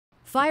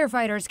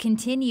Firefighters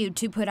continued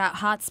to put out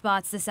hot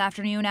spots this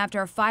afternoon after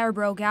a fire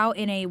broke out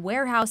in a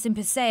warehouse in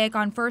Passaic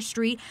on 1st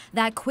Street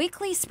that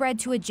quickly spread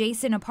to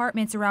adjacent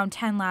apartments around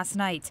 10 last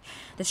night.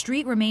 The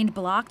street remained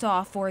blocked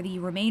off for the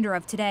remainder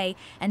of today,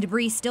 and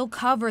debris still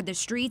covered the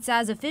streets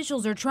as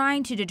officials are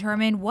trying to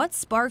determine what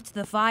sparked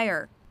the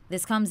fire.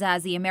 This comes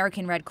as the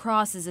American Red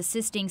Cross is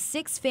assisting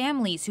 6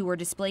 families who were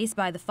displaced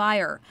by the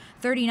fire.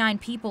 39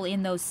 people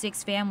in those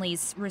 6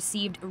 families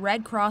received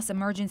Red Cross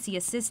emergency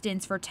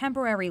assistance for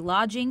temporary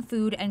lodging,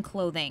 food, and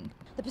clothing.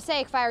 The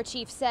Passaic Fire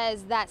Chief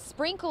says that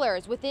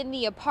sprinklers within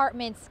the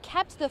apartments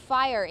kept the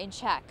fire in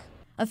check.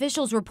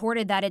 Officials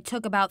reported that it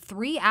took about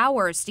 3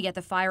 hours to get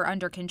the fire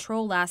under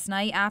control last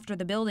night after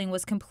the building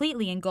was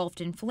completely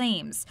engulfed in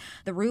flames.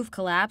 The roof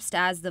collapsed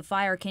as the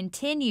fire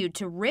continued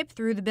to rip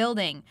through the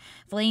building.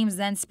 Flames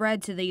then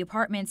spread to the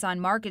apartments on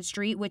Market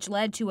Street, which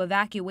led to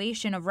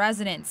evacuation of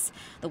residents.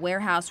 The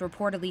warehouse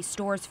reportedly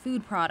stores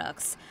food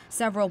products.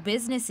 Several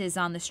businesses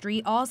on the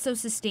street also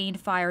sustained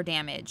fire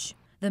damage.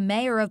 The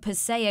mayor of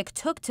Passaic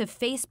took to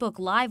Facebook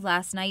Live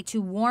last night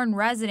to warn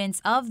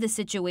residents of the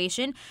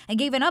situation and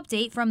gave an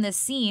update from the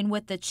scene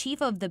with the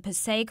chief of the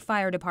Passaic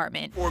Fire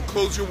Department. Or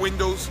close your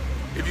windows.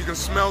 If you can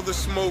smell the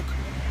smoke,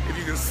 if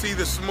you can see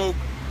the smoke,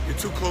 you're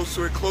too close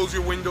to it, close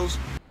your windows.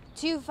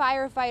 2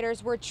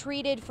 firefighters were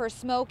treated for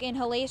smoke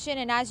inhalation,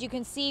 and as you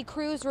can see,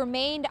 crews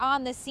remained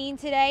on the scene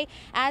today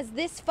as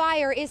this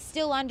fire is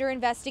still under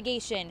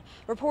investigation.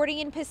 Reporting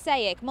in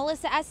Passaic,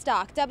 Melissa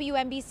Estock,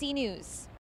 WNBC News.